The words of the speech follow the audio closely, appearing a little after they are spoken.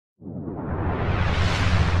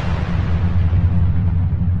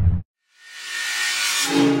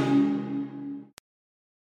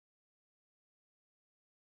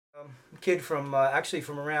kid from actually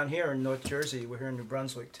from around here in North Jersey. We're here in New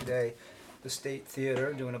Brunswick today, the State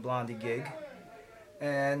Theater, doing a Blondie gig,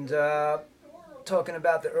 and talking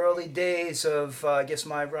about the early days of I guess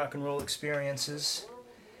my rock and roll experiences.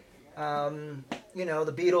 The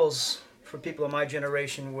Beatles for people of my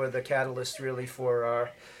generation were the catalyst really for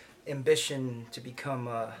our ambition to become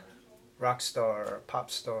a rock star or a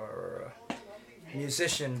pop star or a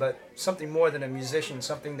musician, but something more than a musician,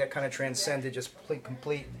 something that kind of transcended just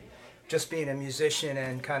complete just being a musician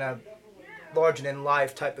and kind of larger than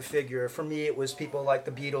life type of figure. For me, it was people like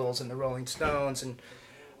the Beatles and the Rolling Stones and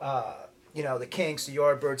the Kinks, the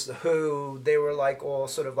Yardbirds, the Who. They were like all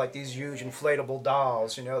sort of like these huge inflatable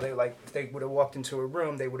dolls. They like if they would have walked into a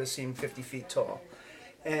room, they would have seemed 50 feet tall.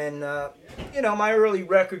 And my early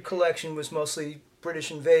record collection was mostly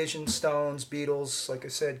British Invasion, Stones, Beatles, like I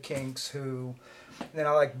said, Kinks, Who. And then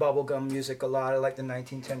I like bubblegum music a lot. I like the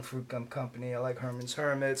 1910 Fruit Gum Company. I like Herman's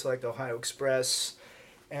Hermits. I like the Ohio Express.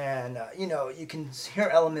 And, you can hear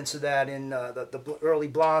elements of that in the early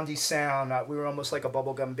Blondie sound. We were almost like a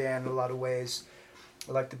bubblegum band in a lot of ways.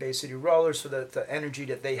 I like the Bay City Rollers for the energy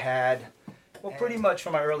that they had. Well, pretty much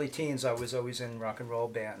from my early teens, I was always in rock and roll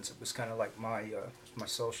bands. It was kind of like my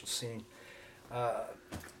social scene.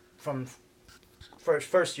 From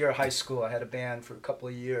first year of high school, I had a band for a couple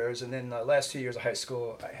of years, and then the last 2 years of high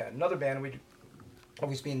school, I had another band. We'd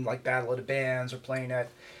always been like battle of the bands or playing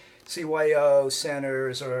at CYO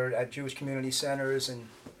centers or at Jewish community centers, and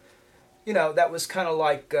that was kind of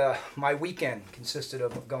like my weekend consisted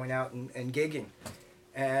of going out and gigging.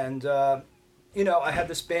 And I had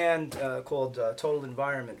this band called Total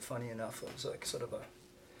Environment. Funny enough, it was like sort of a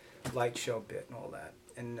light show bit and all that.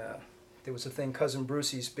 And there was a thing, Cousin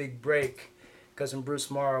Brucey's Big Break. Cousin Bruce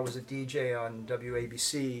Morrow was a DJ on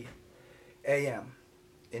WABC AM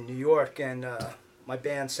in New York, and my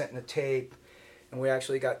band sent in a tape, and we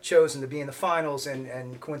actually got chosen to be in the finals,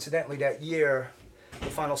 and coincidentally that year, the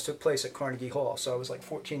finals took place at Carnegie Hall, so I was like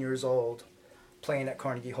 14 years old playing at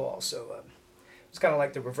Carnegie Hall, so it's kind of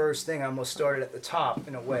like the reverse thing. I almost started at the top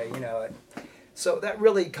in a way, So that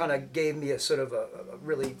really kind of gave me a sort of a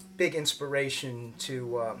really big inspiration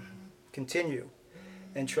to continue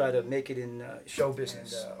and try to make it in show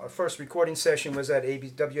business. And, our first recording session was at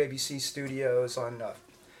WABC Studios on, I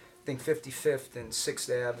think, 55th and 6th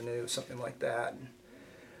Avenue, something like that.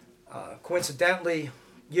 And, coincidentally,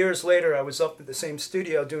 years later, I was up at the same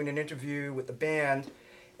studio doing an interview with the band,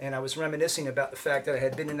 and I was reminiscing about the fact that I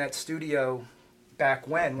had been in that studio back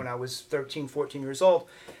when I was 13, 14 years old,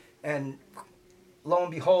 and lo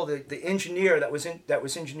and behold, the engineer that was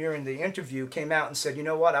engineering the interview came out and said, "You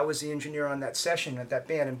know what? I was the engineer on that session at that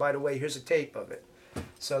band, and by the way, here's a tape of it."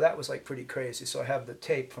 So that was like pretty crazy. So I have the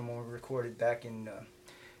tape from when we recorded back in,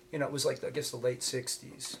 it was like I guess the late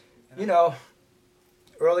 '60s.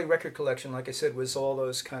 Early record collection, like I said, was all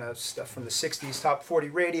those kind of stuff from the '60s. Top 40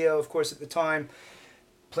 radio, of course, at the time.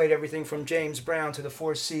 Played everything from James Brown to the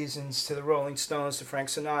Four Seasons to the Rolling Stones to Frank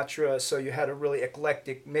Sinatra. So you had a really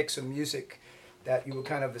eclectic mix of music that you were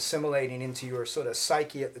kind of assimilating into your sort of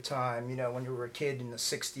psyche at the time, when you were a kid in the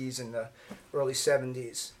 60s and the early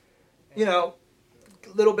 70s. A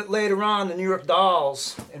little bit later on, the New York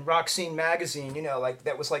Dolls and Rock Scene magazine, like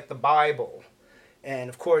that was like the Bible. And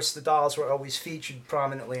of course, the Dolls were always featured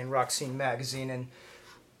prominently in Rock Scene magazine. And,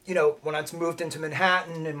 when I moved into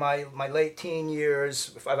Manhattan in my late teen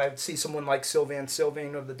years, if I would see someone like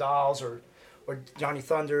Sylvain of the Dolls or Johnny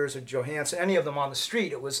Thunders or Johansson, any of them on the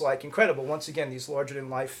street, it was like incredible. Once again, these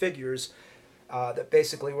larger-than-life figures that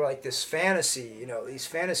basically were like this fantasy, these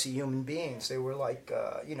fantasy human beings. They were like,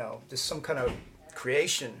 just some kind of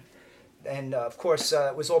creation. And, of course,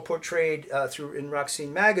 it was all portrayed in Rock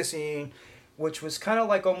Scene magazine, which was kind of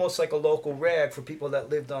like almost like a local rag for people that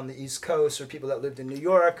lived on the East Coast or people that lived in New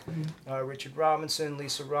York. Mm-hmm. Richard Robinson,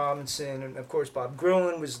 Lisa Robinson, and, of course, Bob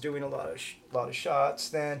Gruen was doing a lot of shots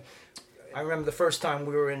then. I remember the first time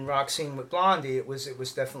we were in Rock Scene with Blondie. It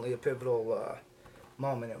was definitely a pivotal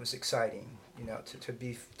moment. It was exciting, to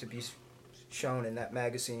be shown in that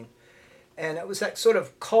magazine, and it was that sort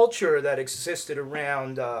of culture that existed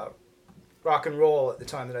around rock and roll at the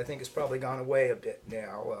time that I think has probably gone away a bit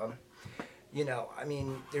now.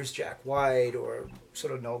 There's Jack White or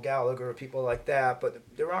sort of Noel Gallagher or people like that, but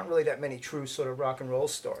there aren't really that many true sort of rock and roll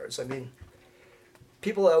stars.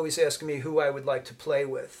 People always ask me who I would like to play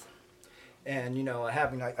with. And,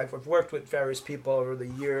 I've worked with various people over the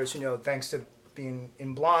years, thanks to being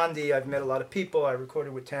in Blondie, I've met a lot of people. I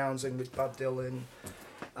recorded with Townsend, with Bob Dylan,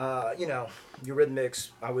 Eurythmics.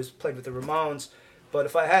 I played with the Ramones. But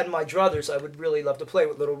if I had my druthers, I would really love to play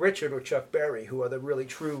with Little Richard or Chuck Berry, who are the really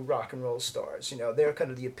true rock and roll stars. They're kind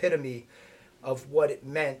of the epitome of what it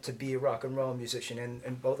meant to be a rock and roll musician.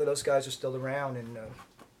 And both of those guys are still around, and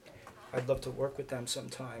I'd love to work with them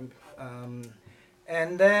sometime.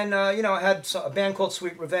 And then, I had a band called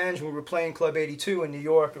Sweet Revenge. We were playing Club 82 in New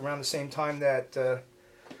York around the same time that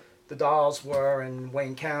the Dolls were in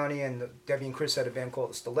Wayne County, and Debbie and Chris had a band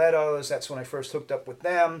called the Stilettos. That's when I first hooked up with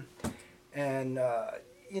them. And,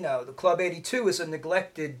 the Club 82 is a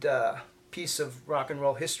neglected piece of rock and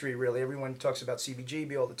roll history, really. Everyone talks about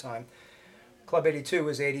CBGB all the time. Club 82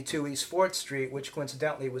 is 82 East 4th Street, which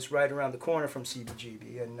coincidentally was right around the corner from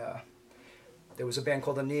CBGB. And there was a band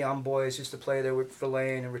called the Neon Boys used to play there with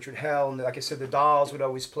Verlaine and Richard Hell. And like I said, the Dolls would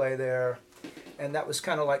always play there. And that was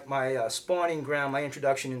kind of like my spawning ground, my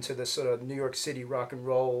introduction into the sort of New York City rock and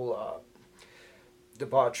roll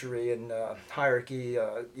debauchery and hierarchy.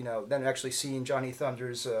 Then actually seeing Johnny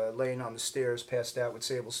Thunders laying on the stairs, passed out with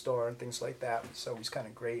Sable Star and things like that. It's always kind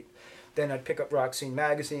of great. Then I'd pick up Rock Scene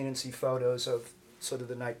magazine and see photos of sort of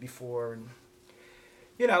the night before. And,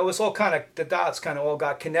 it was all kind of, the dots kind of all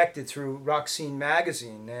got connected through Rock Scene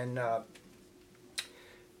magazine. And,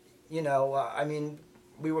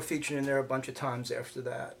 we were featured in there a bunch of times after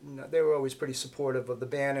that. They were always pretty supportive of the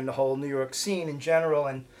band and the whole New York scene in general.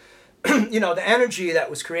 And, the energy that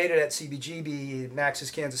was created at CBGB,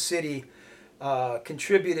 Max's Kansas City,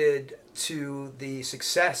 contributed to the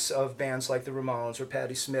success of bands like the Ramones or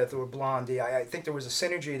Patti Smith or Blondie. I think there was a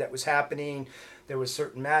synergy that was happening. There was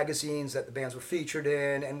certain magazines that the bands were featured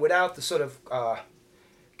in. And without the sort of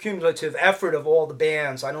cumulative effort of all the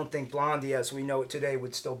bands, I don't think Blondie as we know it today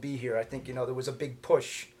would still be here. I think, there was a big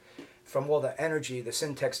push from all the energy, the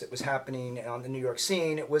syntax that was happening on the New York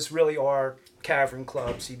scene. It was really our Cavern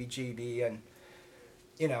Club, CBGB, and,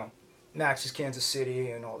 Max's Kansas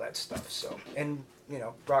City and all that stuff. So, and,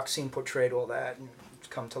 Rock Scene portrayed all that and it's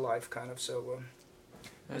come to life kind of. So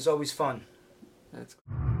it was always fun. That's